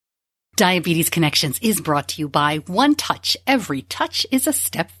Diabetes Connections is brought to you by One Touch. Every touch is a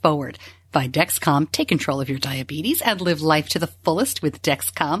step forward. By Dexcom, take control of your diabetes and live life to the fullest with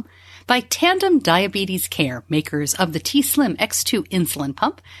Dexcom. By Tandem Diabetes Care, makers of the T-Slim X2 insulin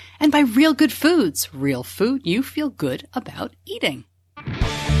pump. And by Real Good Foods, real food you feel good about eating.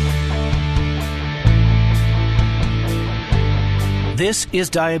 This is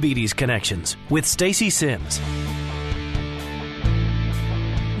Diabetes Connections with Stacey Sims.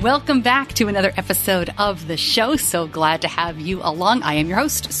 Welcome back to another episode of the show. So glad to have you along. I am your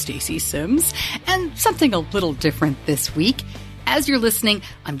host, Stacey Sims, and something a little different this week. As you're listening,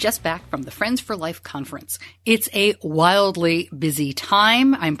 I'm just back from the Friends for Life conference. It's a wildly busy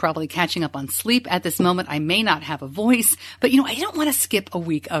time. I'm probably catching up on sleep at this moment. I may not have a voice, but I don't want to skip a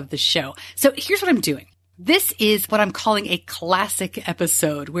week of the show. So here's what I'm doing. This is what I'm calling a classic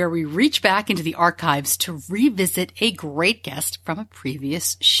episode, where we reach back into the archives to revisit a great guest from a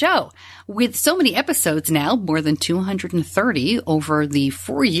previous show. With so many episodes now, more than 230 over the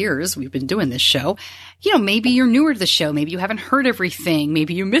 4 years we've been doing this show, maybe you're newer to the show, maybe you haven't heard everything,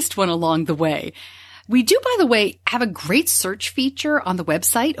 maybe you missed one along the way. We do, by the way, have a great search feature on the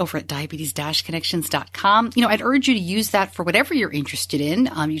website over at diabetes-connections.com. I'd urge you to use that for whatever you're interested in.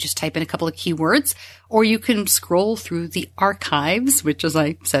 You just type in a couple of keywords, or you can scroll through the archives, which, as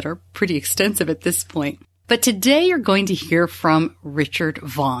I said, are pretty extensive at this point. But today you're going to hear from Richard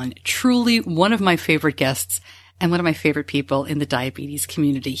Vaughn, truly one of my favorite guests and one of my favorite people in the diabetes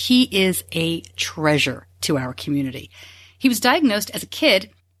community. He is a treasure to our community. He was diagnosed as a kid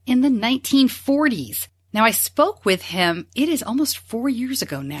in the 1940s. Now, I spoke with him, it is almost 4 years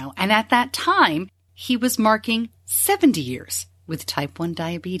ago now, and at that time, he was marking 70 years with type 1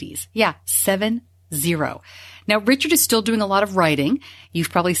 diabetes. Yeah, 70. Now, Richard is still doing a lot of writing.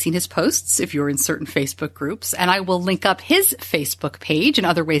 You've probably seen his posts if you're in certain Facebook groups, and I will link up his Facebook page and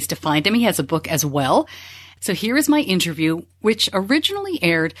other ways to find him. He has a book as well. So here is my interview, which originally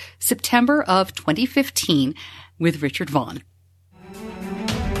aired September of 2015 with Richard Vaughn.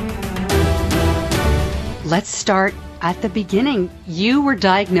 Let's start at the beginning. You were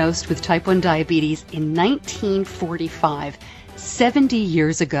diagnosed with type 1 diabetes in 1945, 70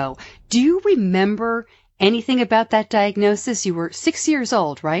 years ago. Do you remember anything about that diagnosis? You were 6 years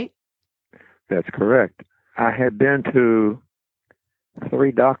old, right? That's correct. I had been to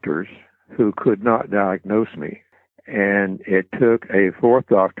 3 doctors who could not diagnose me, and it took a 4th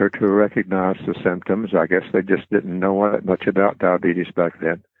doctor to recognize the symptoms. I guess they just didn't know much about diabetes back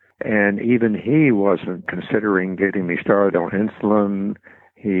then. And even he wasn't considering getting me started on insulin.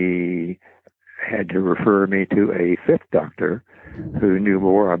 He had to refer me to a 5th doctor who knew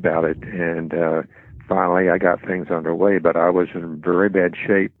more about it. And finally, I got things underway, but I was in very bad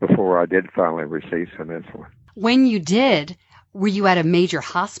shape before I did finally receive some insulin. When you did, were you at a major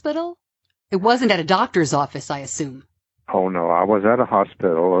hospital? It wasn't at a doctor's office, I assume. Oh, no. I was at a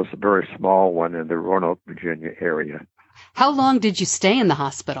hospital. It was a very small one in the Roanoke, Virginia area. How long did you stay in the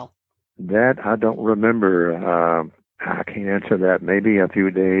hospital? That I don't remember. I can't answer that. Maybe a few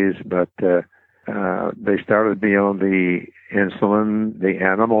days, but they started me on the insulin, the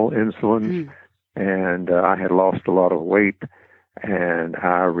animal insulin, and I had lost a lot of weight, and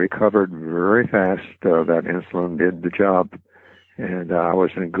I recovered very fast. That insulin did the job, and I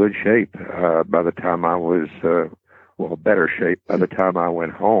was in good shape by the time I was, better shape by the time I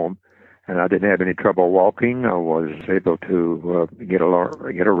went home. And I didn't have any trouble walking. I was able to get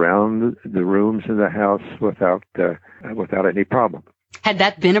around the rooms in the house without any problem. Had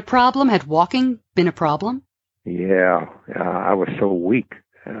that been a problem? Had walking been a problem? Yeah, I was so weak.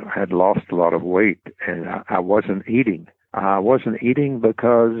 I had lost a lot of weight, and I wasn't eating. I wasn't eating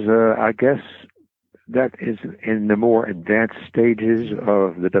because I guess that is in the more advanced stages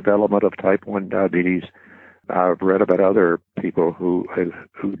of the development of type 1 diabetes. I've read about other people who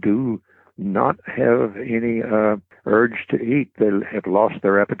do not have any urge to eat. They have lost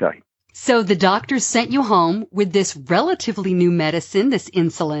their appetite. So the doctors sent you home with this relatively new medicine, this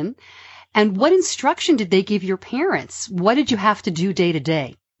insulin. And what instruction did they give your parents? What did you have to do day to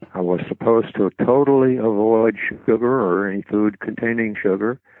day? I was supposed to totally avoid sugar or any food containing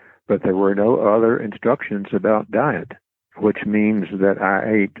sugar, but there were no other instructions about diet, which means that I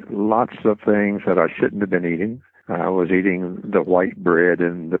ate lots of things that I shouldn't have been eating. I was eating the white bread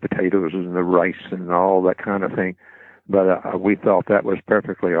and the potatoes and the rice and all that kind of thing. But we thought that was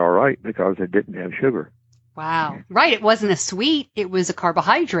perfectly all right because it didn't have sugar. Wow. Right. It wasn't a sweet. It was a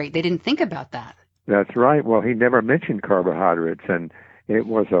carbohydrate. They didn't think about that. That's right. Well, he never mentioned carbohydrates. And it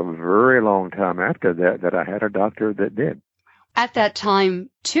was a very long time after that I had a doctor that did. At that time,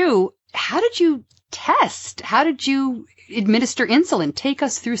 too, how did you test? How did you administer insulin? Take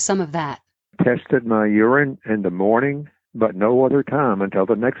us through some of that. Tested my urine in the morning, but no other time until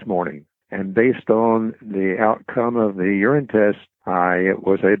the next morning. And based on the outcome of the urine test, I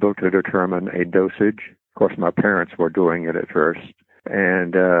was able to determine a dosage. Of course, my parents were doing it at first.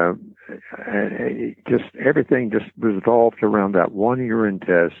 And just everything just revolved around that one urine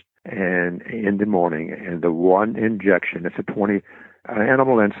test and in the morning and the one injection. It's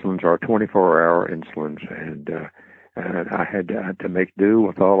animal insulins are 24-hour insulins, and I had to make do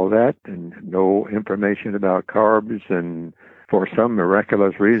with all of that and no information about carbs. And for some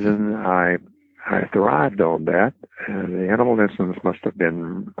miraculous reason, I thrived on that. The animal insulins must have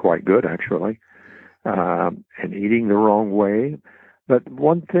been quite good, actually, and eating the wrong way. But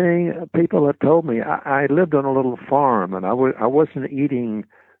one thing people have told me, I lived on a little farm, and I wasn't eating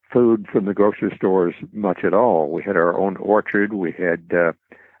food from the grocery stores much at all. We had our own orchard. We had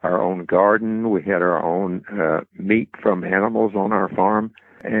our own garden. We had our own meat from animals on our farm,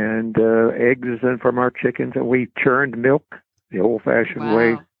 and eggs from our chickens. And we churned milk the old-fashioned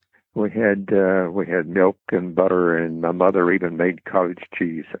way. We had milk and butter, and my mother even made cottage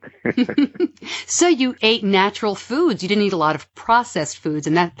cheese. So you ate natural foods. You didn't eat a lot of processed foods,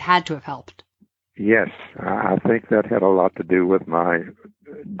 and that had to have helped. Yes, I think that had a lot to do with my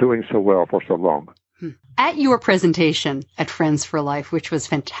doing so well for so long. At your presentation at Friends for Life, which was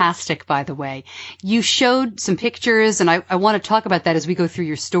fantastic, by the way, you showed some pictures, and I want to talk about that as we go through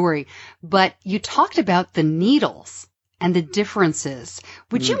your story, but you talked about the needles and the differences.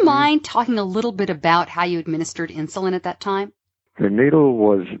 Would you mind talking a little bit about how you administered insulin at that time? The needle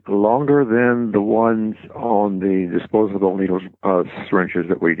was longer than the ones on the disposable needles syringes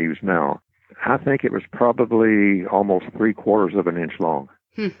that we use now. I think it was probably almost 3/4 of an inch long.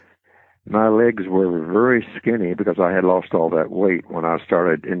 My legs were very skinny because I had lost all that weight when I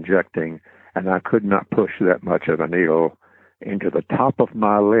started injecting, and I could not push that much of a needle into the top of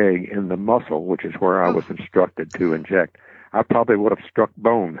my leg in the muscle, which is where I was instructed to inject. I probably would have struck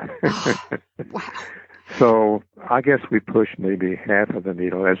bone. Wow. So I guess we pushed maybe half of the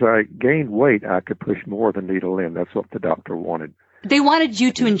needle. As I gained weight, I could push more of the needle in. That's what the doctor wanted. They wanted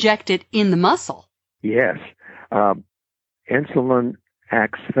you to inject it in the muscle. Yes. Insulin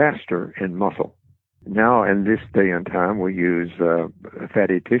acts faster in muscle. Now, in this day and time, we use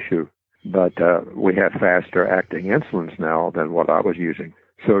fatty tissue, but we have faster acting insulins now than what I was using.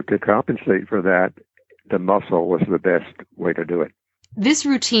 So to compensate for that, the muscle was the best way to do it. This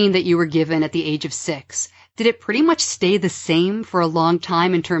routine that you were given at the age of 6, did it pretty much stay the same for a long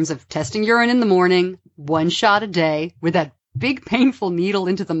time in terms of testing urine in the morning, 1 shot a day, with that big painful needle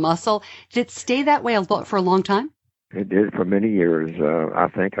into the muscle? Did it stay that way for a long time? It did for many years. I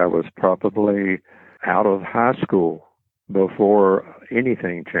think I was probably out of high school before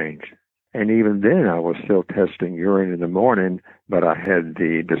anything changed. And even then, I was still testing urine in the morning, but I had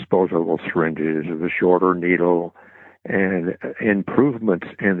the disposable syringes, the shorter needle, and improvements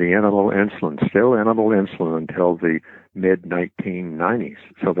in the animal insulin, still animal insulin until the mid-1990s.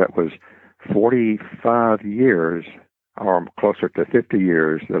 So that was 45 years, or closer to 50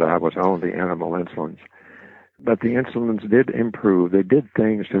 years, that I was on the animal insulins. But the insulins did improve. They did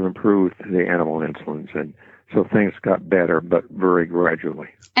things to improve the animal insulins, and so things got better, but very gradually.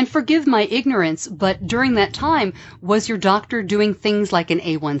 And forgive my ignorance, but during that time, was your doctor doing things like an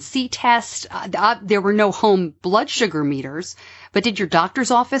A1C test? There were no home blood sugar meters, but did your doctor's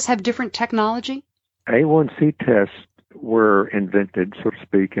office have different technology? A1C tests were invented, so to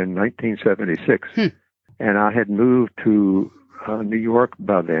speak, in 1976. And I had moved to New York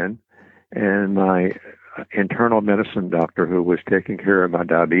by then, and my internal medicine doctor, who was taking care of my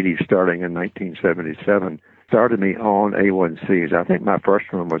diabetes starting in 1977, started me on A1Cs. I think my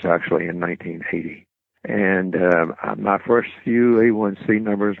first one was actually in 1980. And my first few A1C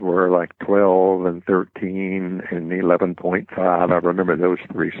numbers were like 12 and 13 and 11.5. I remember those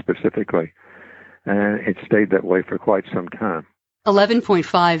three specifically. And it stayed that way for quite some time.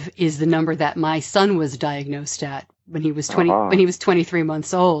 11.5 is the number that my son was diagnosed at when he was 23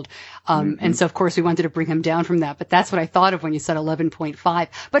 months old. And so, of course, we wanted to bring him down from that. But that's what I thought of when you said 11.5.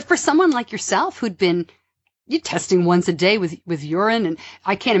 But for someone like yourself who'd been testing once a day with urine, and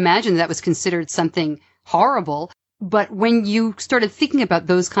I can't imagine that was considered something horrible. But when you started thinking about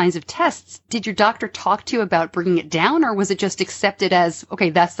those kinds of tests, did your doctor talk to you about bringing it down, or was it just accepted as, okay,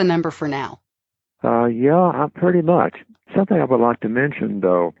 that's the number for now? Yeah, pretty much. Something I would like to mention,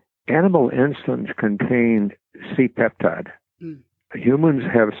 though, animal insulins contain C-peptide. Humans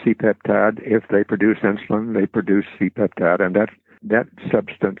have C-peptide. If they produce insulin, they produce C-peptide, and that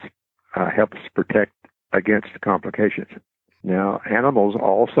substance helps protect against complications. Now, animals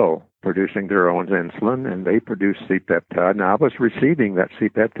also producing their own insulin, and they produce C-peptide. And I was receiving that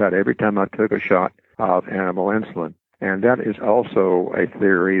C-peptide every time I took a shot of animal insulin. And that is also a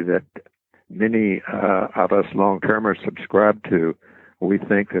theory that many of us long-termers subscribe to. We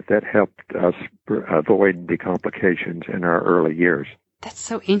think that helped us avoid the complications in our early years. That's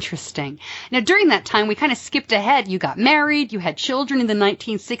so interesting. Now, during that time, we kind of skipped ahead. You got married. You had children in the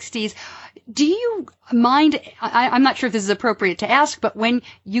 1960s. Do you mind, I'm not sure if this is appropriate to ask, but when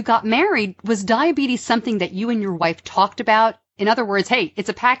you got married, was diabetes something that you and your wife talked about? In other words, hey, it's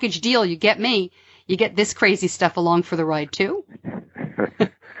a package deal. You get me. You get this crazy stuff along for the ride, too?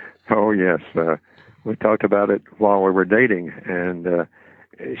 Oh, yes. We talked about it while we were dating, and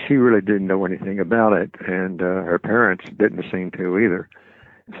she really didn't know anything about it, and her parents didn't seem to either.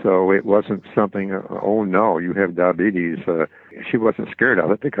 So it wasn't something, oh, no, you have diabetes. She wasn't scared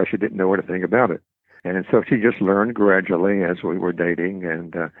of it because she didn't know anything about it. And so she just learned gradually as we were dating,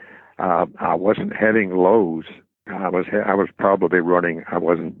 and I wasn't having lows. I was probably running. I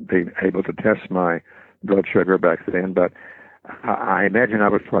wasn't being able to test my blood sugar back then, but I imagine I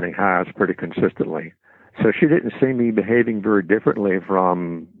was running highs pretty consistently. So she didn't see me behaving very differently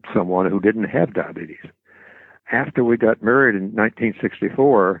from someone who didn't have diabetes. After we got married in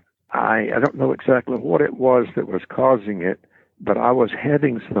 1964, I don't know exactly what it was that was causing it, but I was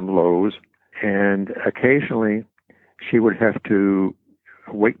having some lows, and occasionally she would have to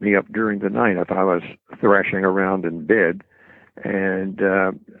wake me up during the night if I was thrashing around in bed, and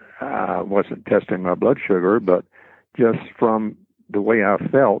I wasn't testing my blood sugar, but just from the way I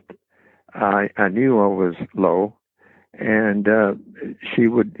felt, I knew I was low, and she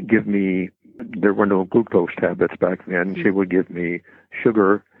would give me, there were no glucose tablets back then, she would give me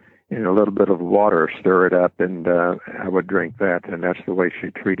sugar in a little bit of water, stir it up, and I would drink that, and that's the way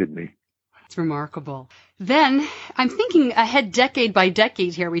she treated me. It's remarkable. Then, I'm thinking ahead decade by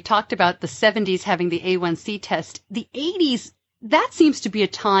decade here. We talked about the 70s having the A1C test. The 80s, that seems to be a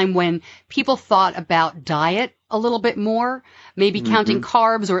time when people thought about diet a little bit more, maybe counting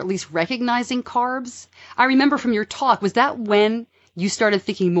carbs or at least recognizing carbs. I remember from your talk, was that when you started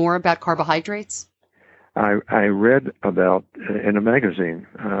thinking more about carbohydrates? I read about, in a magazine,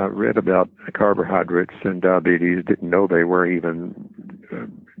 read about carbohydrates and diabetes, didn't know they were even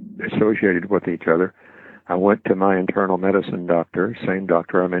associated with each other. I went to my internal medicine doctor, same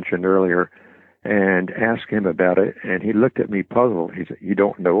doctor I mentioned earlier, and asked him about it, and he looked at me puzzled. He said, "You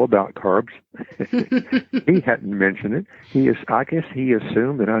don't know about carbs?" He hadn't mentioned it. I guess he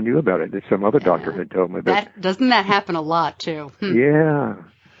assumed that I knew about it, that some other doctor had told me. Doesn't that happen a lot, too? Yeah,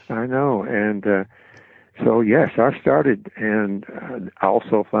 I know. And so, yes, I started, and I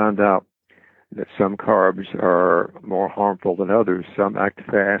also found out that some carbs are more harmful than others. Some act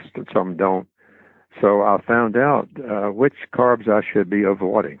fast and some don't. So I found out which carbs I should be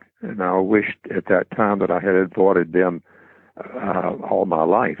avoiding. And I wished at that time that I had avoided them all my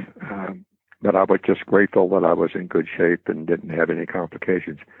life. But I was just grateful that I was in good shape and didn't have any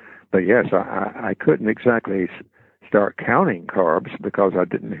complications. But yes, I couldn't exactly start counting carbs because I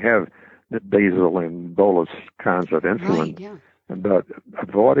didn't have the basal and bolus kinds of insulin. Right, yeah. But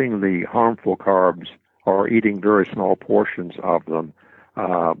avoiding the harmful carbs or eating very small portions of them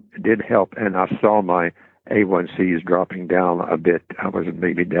did help, and I saw my A1Cs dropping down a bit. I was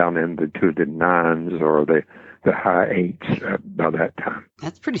maybe down into the 9s or the high 8s by that time.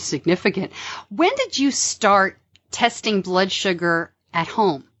 That's pretty significant. When did you start testing blood sugar at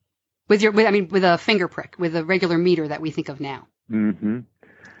home with a finger prick, with a regular meter that we think of now? Mm-hmm.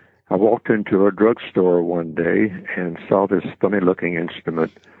 I walked into a drugstore one day and saw this funny-looking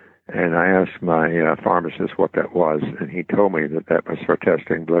instrument, and I asked my pharmacist what that was, and he told me that was for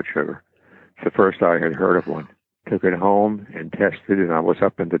testing blood sugar. It's the first I had heard of one. Took it home and tested, and I was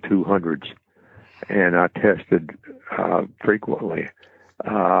up in the 200s, and I tested frequently,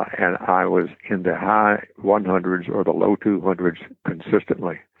 and I was in the high 100s or the low 200s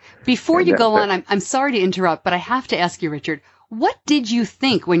consistently. Before you go on, I'm sorry to interrupt, but I have to ask you, Richard, what did you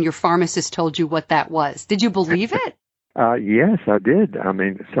think when your pharmacist told you what that was? Did you believe it? Yes, I did. I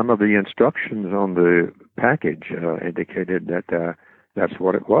mean, some of the instructions on the package indicated that that's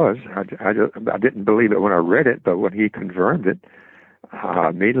what it was. I didn't believe it when I read it, but when he confirmed it, I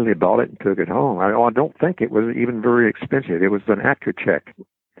immediately bought it and took it home. I don't think it was even very expensive. It was an Accucheck.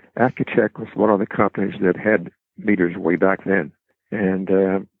 Accucheck was one of the companies that had meters way back then. And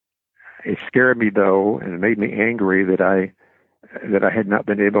it scared me, though, and it made me angry that I had not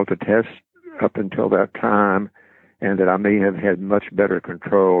been able to test up until that time, and that I may have had much better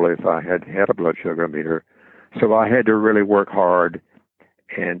control if I had had a blood sugar meter. So I had to really work hard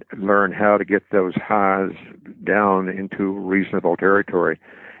and learn how to get those highs down into reasonable territory.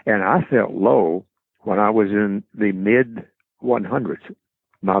 And I felt low when I was in the mid 100s.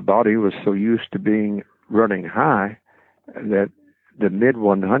 My body was so used to being running high that the mid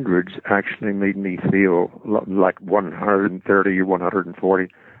 100s actually made me feel like 130 or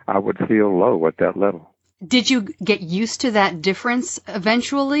 140. I would feel low at that level. Did you get used to that difference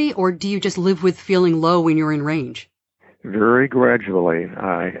eventually, or do you just live with feeling low when you're in range? Very gradually.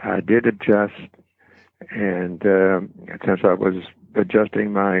 I did adjust, and since I was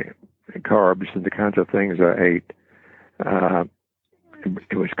adjusting my carbs and the kinds of things I ate,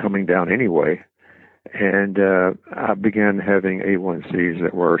 it was coming down anyway. And I began having A1Cs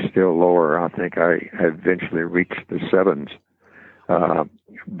that were still lower. I think I eventually reached the 7s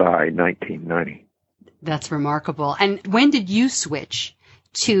by 1990. That's remarkable. And when did you switch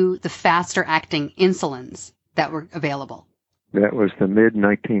to the faster acting insulins that were available? That was the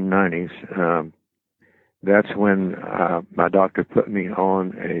mid-1990s. That's when my doctor put me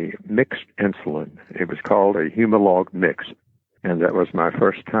on a mixed insulin. It was called a Humalog mix. And that was my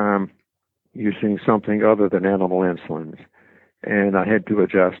first time using something other than animal insulins. And I had to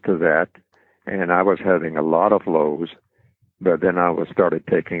adjust to that. And I was having a lot of lows, but then I started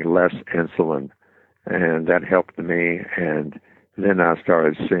taking less insulin, and that helped me. And then I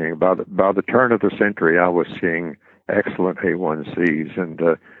started seeing, by the turn of the century, I was seeing excellent A1Cs and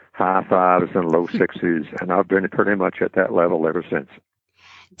high 5s and low 6s, and I've been pretty much at that level ever since.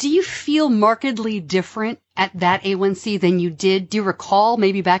 Do you feel markedly different at that A1C than you did? Do you recall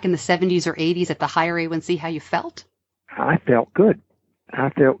maybe back in the 70s or 80s at the higher A1C how you felt? I felt good. I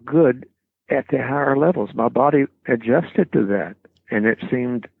felt good at the higher levels. My body adjusted to that, and it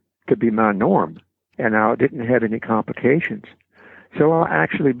seemed to be my norm, and I didn't have any complications. So I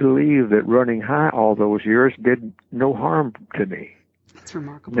actually believe that running high all those years did no harm to me. That's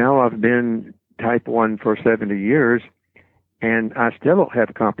remarkable. Now I've been type 1 for 70 years, and I still don't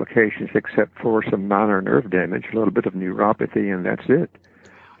have complications except for some minor nerve damage, a little bit of neuropathy, and that's it.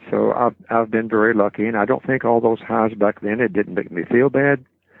 So I've been very lucky, and I don't think all those highs back then, it didn't make me feel bad.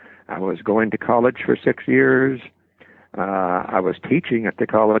 I was going to college for 6 years. I was teaching at the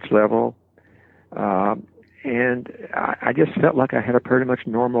college level. And I just felt like I had a pretty much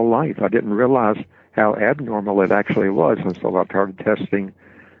normal life. I didn't realize how abnormal it actually was until I started testing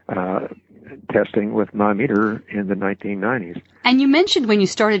with my meter in the 1990s. And you mentioned when you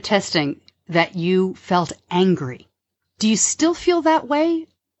started testing that you felt angry. Do you still feel that way,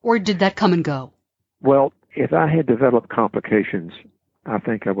 or did that come and go? Well, if I had developed complications, I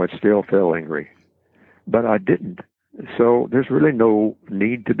think I would still feel angry. But I didn't. So there's really no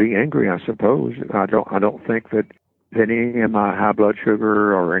need to be angry, I suppose. I don't think that any of my high blood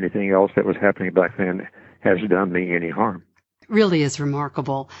sugar or anything else that was happening back then has done me any harm. It really is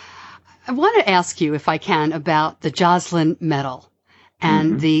remarkable. I want to ask you, if I can, about the Joslin Medal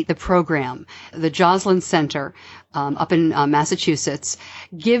and the program. The Joslin Center up in Massachusetts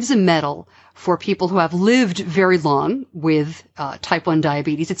gives a medal for people who have lived very long with type 1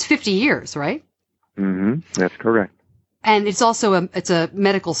 diabetes. It's 50 years, right? That's correct. And it's also a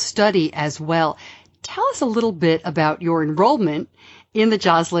medical study as well. Tell us a little bit about your enrollment in the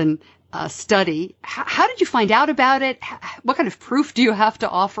Joslin study. How did you find out about it? What kind of proof do you have to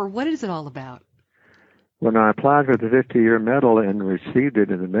offer? What is it all about? When I applied for the 50-year medal and received it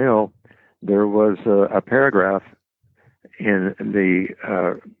in the mail, there was a paragraph in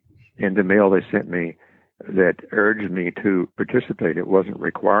the mail they sent me that urged me to participate. It wasn't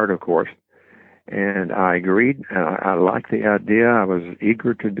required, of course. And I agreed. I liked the idea. I was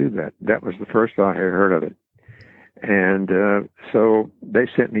eager to do that. That was the first I had heard of it. And so they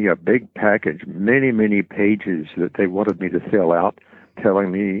sent me a big package, many, many pages that they wanted me to fill out,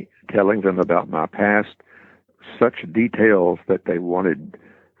 telling them about my past, such details that they wanted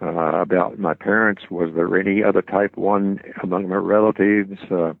about my parents. Was there any other type 1 among my relatives?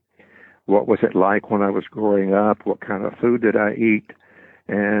 What was it like when I was growing up? What kind of food did I eat?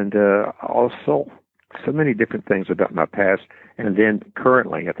 And also so many different things about my past. And then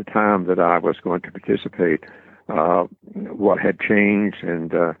currently, at the time that I was going to participate, what had changed,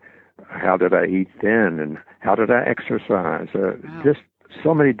 and how did I eat then, and how did I exercise? Wow. Just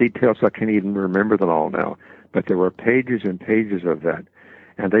so many details, I can't even remember them all now. But there were pages and pages of that.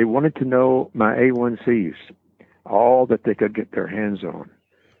 And they wanted to know my A1Cs, all that they could get their hands on.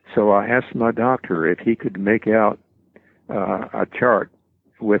 So I asked my doctor if he could make out a chart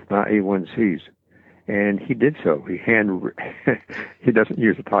with my A1Cs, and he did so. He doesn't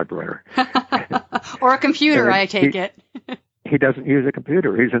use a typewriter. Or a computer, I take it. He doesn't use a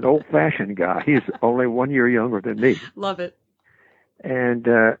computer. He's an old-fashioned guy. He's only 1 year younger than me. Love it. And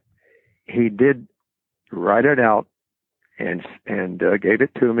he did write it out and gave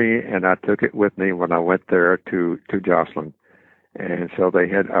it to me, and I took it with me when I went there to Joslin. And so they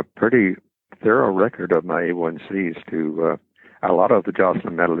had a pretty thorough record of my A1Cs. A lot of the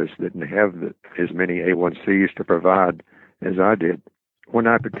Joslin medalists didn't have as many A1Cs to provide as I did. When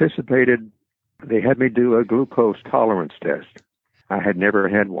I participated, they had me do a glucose tolerance test. I had never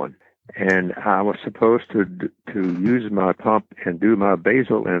had one. And I was supposed to use my pump and do my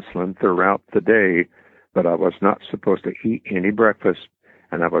basal insulin throughout the day, but I was not supposed to eat any breakfast,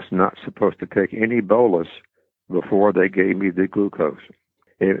 and I was not supposed to take any bolus before they gave me the glucose.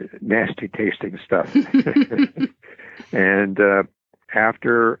 Nasty tasting stuff. And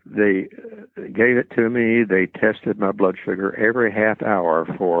after they gave it to me, they tested my blood sugar every half hour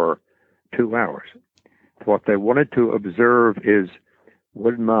for 2 hours. What they wanted to observe is,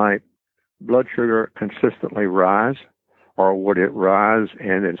 would my blood sugar consistently rise, or would it rise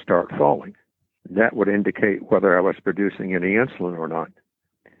and then start falling? That would indicate whether I was producing any insulin or not.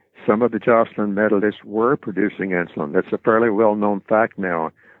 Some of the Joslin medalists were producing insulin. That's a fairly well-known fact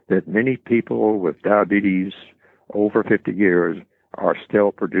now, that many people with diabetes over 50 years are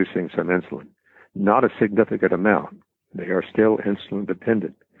still producing some insulin. Not a significant amount. They are still insulin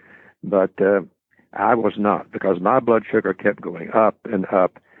dependent. But I was not, because my blood sugar kept going up and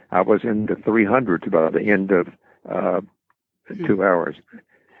up. I was in the 300s by the end of 2 hours.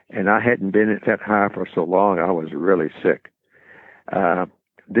 And I hadn't been at that high for so long, I was really sick.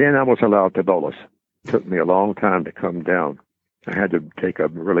 Then I was allowed to bolus. It took me a long time to come down. I had to take a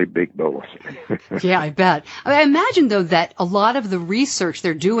really big bolus. Yeah, I bet. I imagine, though, that a lot of the research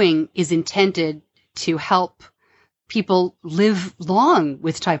they're doing is intended to help people live long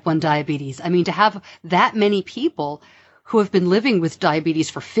with type 1 diabetes. I mean, to have that many people who have been living with diabetes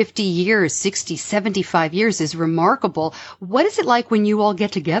for 50 years, 60, 75 years is remarkable. What is it like when you all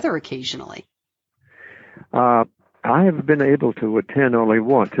get together occasionally? I have been able to attend only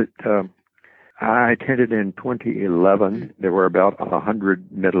once. I attended in 2011. There were about 100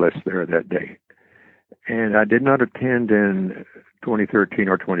 medalists there that day. And I did not attend in 2013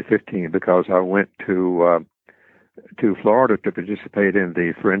 or 2015 because I went to Florida to participate in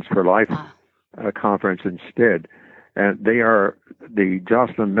the Friends for Life conference instead. And they are, the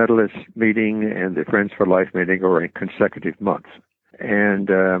Joslin Medalist meeting and the Friends for Life meeting are in consecutive months. And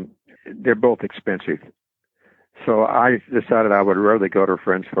they're both expensive. So I decided I would rather go to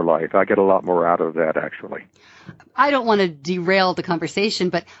Friends for Life. I get a lot more out of that, actually. I don't want to derail the conversation,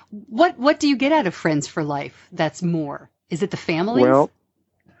 but what do you get out of Friends for Life that's more? Is it the families? Well,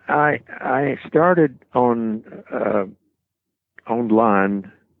 I started on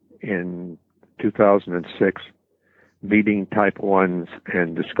online in 2006, meeting type 1s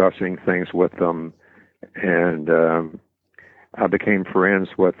and discussing things with them, and I became friends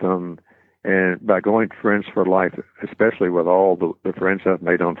with them. And by going to Friends for Life, especially with all the friends I've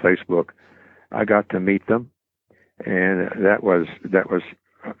made on Facebook, I got to meet them, and that was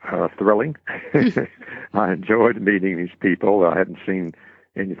thrilling. I enjoyed meeting these people. I hadn't seen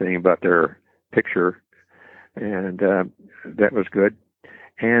anything but their picture, and that was good.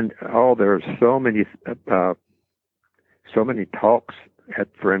 And there's so many talks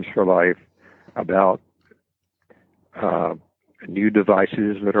at Friends for Life about new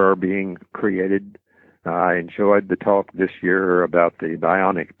devices that are being created. I enjoyed the talk this year about the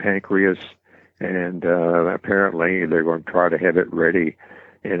bionic pancreas, and apparently they're going to try to have it ready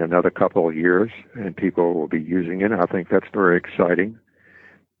in another couple of years, and people will be using it. I think that's very exciting.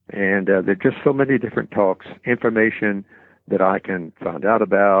 And there are just so many different talks, information that I can find out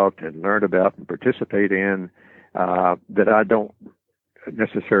about and learn about and participate in that I don't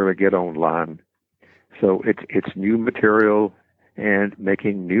necessarily get online. So it's new material and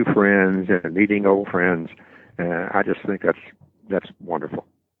making new friends and meeting old friends. I just think that's wonderful.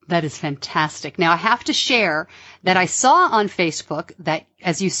 That is fantastic. Now, I have to share that I saw on Facebook that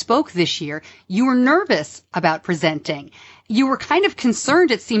as you spoke this year, you were nervous about presenting. You were kind of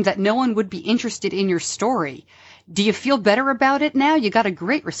concerned, it seemed, that no one would be interested in your story. Do you feel better about it now? You got a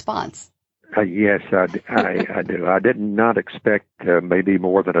great response. Yes, I do. I did not expect maybe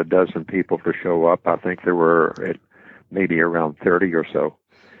more than a dozen people to show up. I think there were maybe around 30 or so,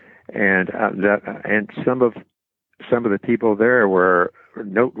 and some of the people there were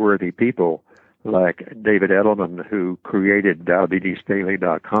noteworthy people, like David Edelman, who created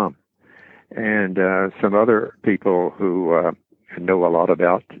DiabetesDaily.com, and some other people who know a lot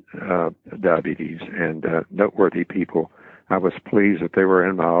about diabetes, and noteworthy people. I was pleased that they were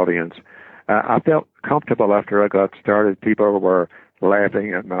in my audience. I felt comfortable after I got started. People were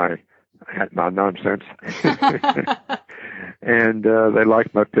laughing at my nonsense. And they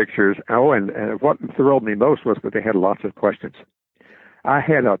liked my pictures. Oh, and what thrilled me most was that they had lots of questions. I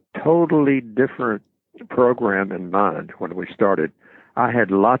had a totally different program in mind when we started. I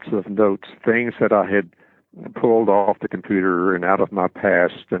had lots of notes, things that I had pulled off the computer and out of my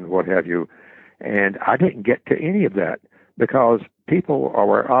past and what have you. And I didn't get to any of that because people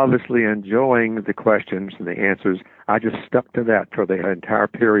were obviously enjoying the questions and the answers. I just stuck to that for the entire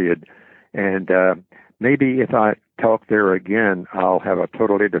period. And maybe if I talk there again, I'll have a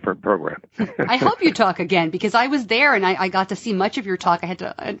totally different program. I hope you talk again, because I was there and I got to see much of your talk. I had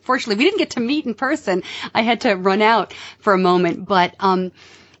to, unfortunately, we didn't get to meet in person. I had to run out for a moment, but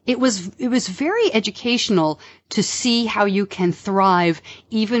it was very educational to see how you can thrive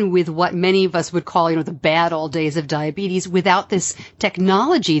even with what many of us would call, the bad old days of diabetes, without this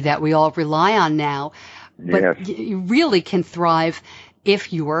technology that we all rely on now. But yes. You really can thrive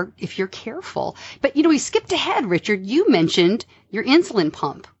if you're careful. But, we skipped ahead, Richard. You mentioned your insulin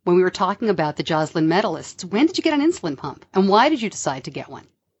pump when we were talking about the Joslin medalists. When did you get an insulin pump, and why did you decide to get one?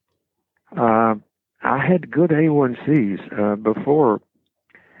 I had good A1Cs before,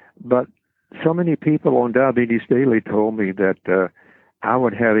 but so many people on Diabetes Daily told me that I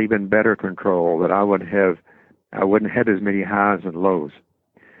would have even better control, that I wouldn't have as many highs and lows.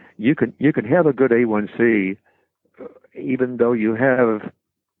 You can have a good A1C even though you have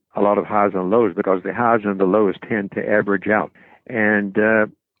a lot of highs and lows, because the highs and the lows tend to average out. And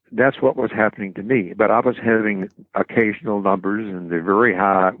that's what was happening to me. But I was having occasional numbers in the very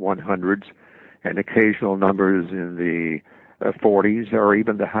high 100s and occasional numbers in the 40s or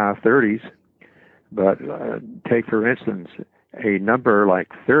even the high 30s. But take, for instance, a number like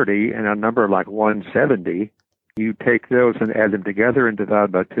 30 and a number like 170, you take those and add them together and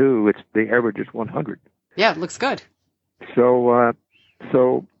divide by 2, the average is 100. Yeah, it looks good. So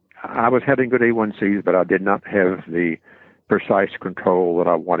I was having good A1Cs, but I did not have the precise control that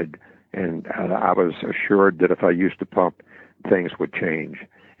I wanted. And I was assured that if I used the pump, things would change.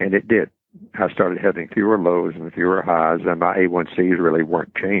 And it did. I started having fewer lows and fewer highs, and my A1Cs really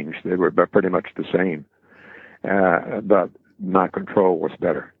weren't changed. They were pretty much the same. But my control was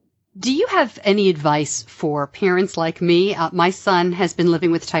better. Do you have any advice for parents like me? My son has been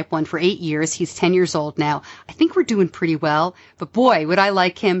living with type 1 for 8 years. He's 10 years old now. I think we're doing pretty well. But boy, would I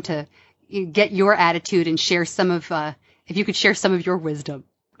like him to get your attitude and share if you could share some of your wisdom.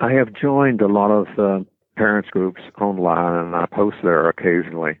 I have joined a lot of parents groups online, and I post there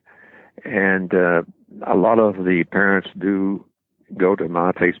occasionally. And a lot of the parents do go to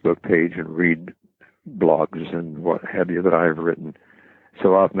my Facebook page and read blogs and what have you that I've written.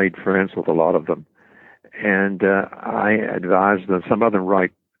 So I've made friends with a lot of them. And I advise them, some of them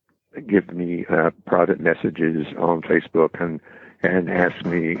give me private messages on Facebook and ask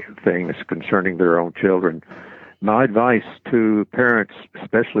me things concerning their own children. My advice to parents,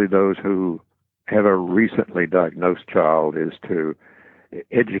 especially those who have a recently diagnosed child, is to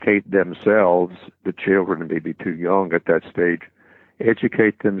educate themselves. The children may be too young at that stage.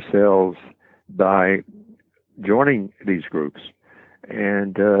 Educate themselves by joining these groups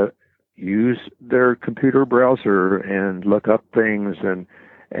and use their computer browser and look up things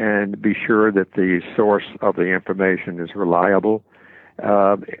and be sure that the source of the information is reliable.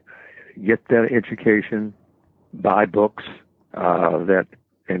 Get that education, buy books that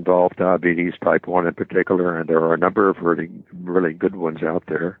involve diabetes type 1 in particular, and there are a number of really, really good ones out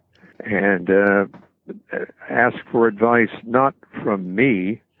there. And ask for advice not from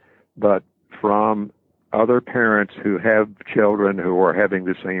me, but from other parents who have children who are having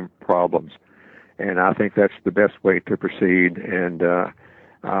the same problems. And I think that's the best way to proceed. And a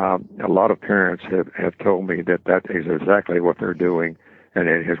lot of parents have told me that is exactly what they're doing, and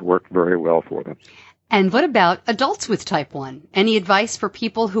it has worked very well for them. And what about adults with type 1? Any advice for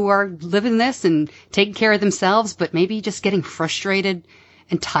people who are living this and taking care of themselves, but maybe just getting frustrated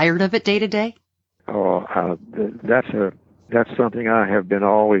and tired of it day to day? Oh, that's something I have been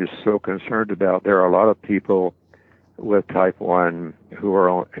always so concerned about. There are a lot of people with type 1 who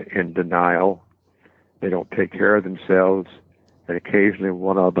are in denial. They don't take care of themselves, and occasionally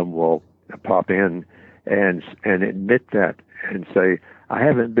one of them will pop in and admit that and say, I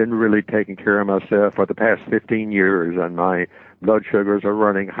haven't been really taking care of myself for the past 15 years, and my blood sugars are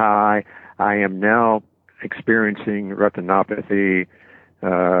running high. I am now experiencing retinopathy,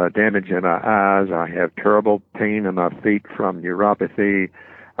 damage in my eyes. I have terrible pain in my feet from neuropathy.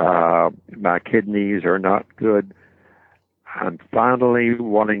 My kidneys are not good. I'm finally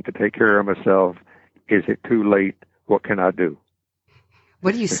wanting to take care of myself. Is it too late? What can I do?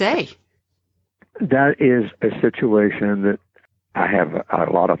 What do you say? That is a situation that I have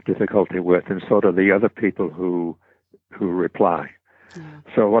a lot of difficulty with, and so do the other people who who reply. Yeah.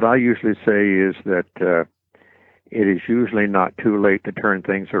 So what I usually say is that it is usually not too late to turn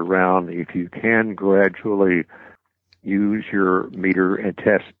things around if you can gradually use your meter and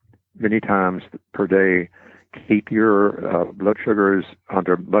test many times per day. Keep your blood sugars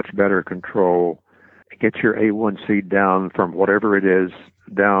under much better control. Get your A1C down from whatever it is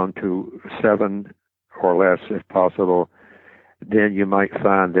down to 7 or less if possible. Then you might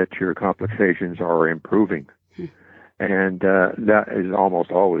find that your complications are improving. And that is almost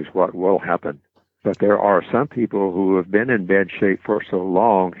always what will happen. But there are some people who have been in bad shape for so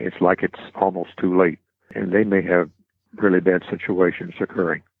long, it's like it's almost too late. And they may have really bad situations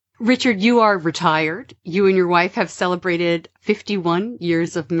occurring. Richard, you are retired. You and your wife have celebrated 51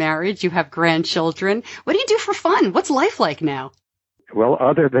 years of marriage. You have grandchildren. What do you do for fun? What's life like now? Well,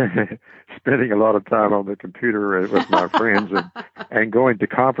 other than spending a lot of time on the computer with my friends and going to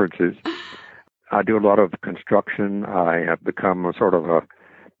conferences, I do a lot of construction. I have become a sort of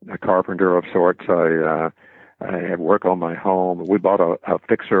a carpenter of sorts. I work on my home. We bought a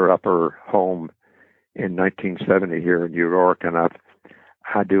fixer-upper home in 1970 here in New York, and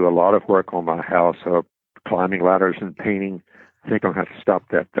I do a lot of work on my house, climbing ladders and painting. I think I'm going to have to stop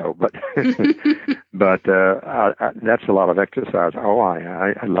that, though. But that's a lot of exercise.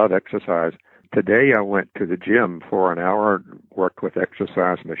 I love exercise. Today I went to the gym for an hour, worked with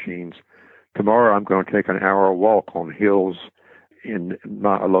exercise machines. Tomorrow I'm going to take an hour walk on hills in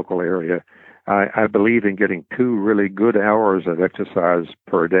my local area. I believe in getting 2 really good hours of exercise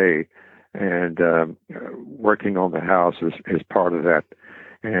per day, and working on the house is part of that.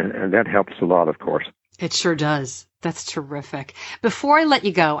 And that helps a lot, of course. It sure does. That's terrific. Before I let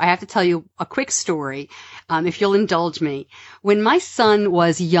you go, I have to tell you a quick story, if you'll indulge me. When my son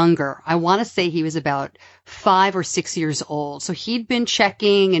was younger, I want to say he was about 5 or 6 years old. So he'd been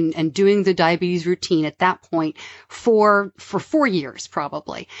checking and doing the diabetes routine at that point for 4 years,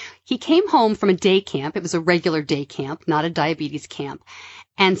 probably. He came home from a day camp. It was a regular day camp, not a diabetes camp,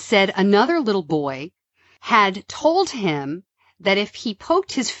 and said another little boy had told him that if he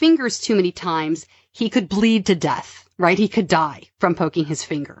poked his fingers too many times, he could bleed to death, right? He could die from poking his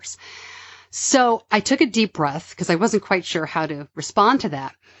fingers. So I took a deep breath because I wasn't quite sure how to respond to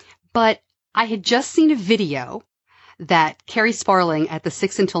that. But I had just seen a video that Carrie Sparling at the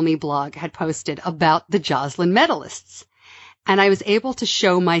Six Until Me blog had posted about the Joslin medalists. And I was able to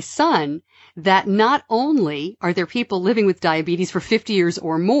show my son that not only are there people living with diabetes for 50 years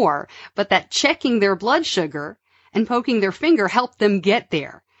or more, but that checking their blood sugar and poking their finger helped them get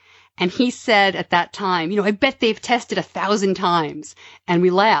there. And he said at that time, I bet they've tested 1,000 times. And we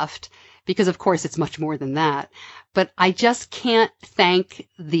laughed because, of course, it's much more than that. But I just can't thank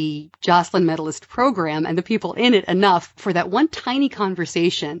the Joslin Medalist Program and the people in it enough for that one tiny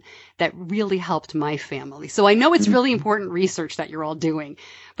conversation that really helped my family. So I know it's really important research that you're all doing.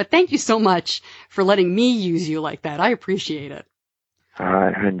 But thank you so much for letting me use you like that. I appreciate it.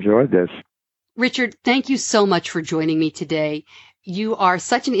 I enjoyed this. Richard, thank you so much for joining me today. You are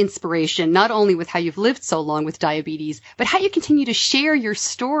such an inspiration, not only with how you've lived so long with diabetes, but how you continue to share your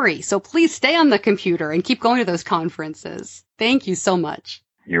story. So please stay on the computer and keep going to those conferences. Thank you so much.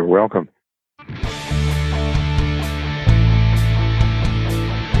 You're welcome.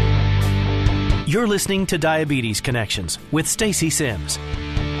 You're listening to Diabetes Connections with Stacy Sims.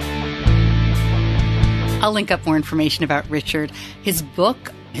 I'll link up more information about Richard, his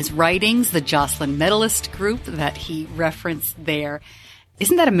book, his writings, the Joslin Medalist Group that he referenced there.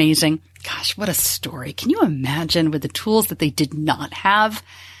 Isn't that amazing? Gosh, what a story. Can you imagine with the tools that they did not have?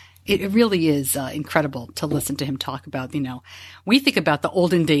 It really is incredible to listen to him talk about, we think about the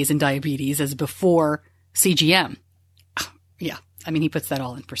olden days in diabetes as before CGM. Yeah, he puts that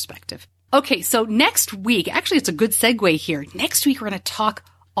all in perspective. Okay, so next week, actually it's a good segue here. Next week we're going to talk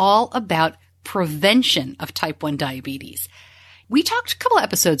all about prevention of type 1 diabetes. We talked a couple of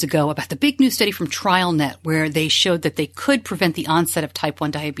episodes ago about the big new study from TrialNet where they showed that they could prevent the onset of type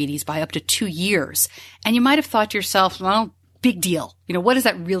 1 diabetes by up to 2 years. And you might have thought to yourself, well, big deal. What does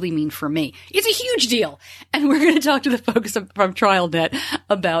that really mean for me? It's a huge deal. And we're going to talk to the folks from TrialNet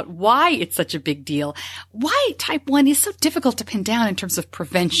about why it's such a big deal, why type 1 is so difficult to pin down in terms of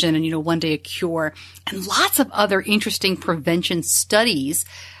prevention and, one day a cure, and lots of other interesting prevention studies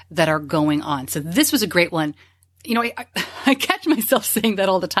that are going on. So this was a great one. I catch myself saying that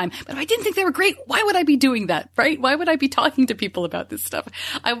all the time, but if I didn't think they were great, why would I be doing that, right? Why would I be talking to people about this stuff?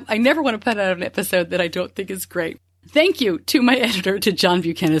 I never want to put out an episode that I don't think is great. Thank you to my editor, to John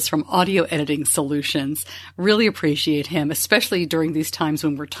Buchanan from Audio Editing Solutions. Really appreciate him, especially during these times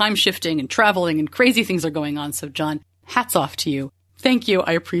when we're time shifting and traveling and crazy things are going on. So John, hats off to you. Thank you.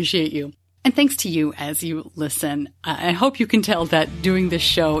 I appreciate you. And thanks to you as you listen. I hope you can tell that doing this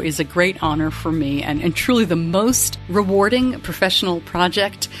show is a great honor for me and truly the most rewarding professional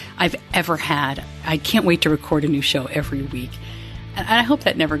project I've ever had. I can't wait to record a new show every week. And I hope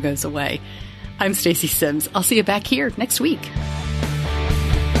that never goes away. I'm Stacey Sims. I'll see you back here next week.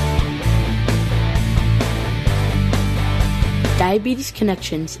 Diabetes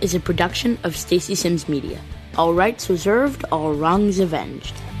Connections is a production of Stacey Sims Media. All rights reserved, all wrongs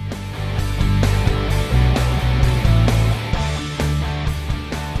avenged.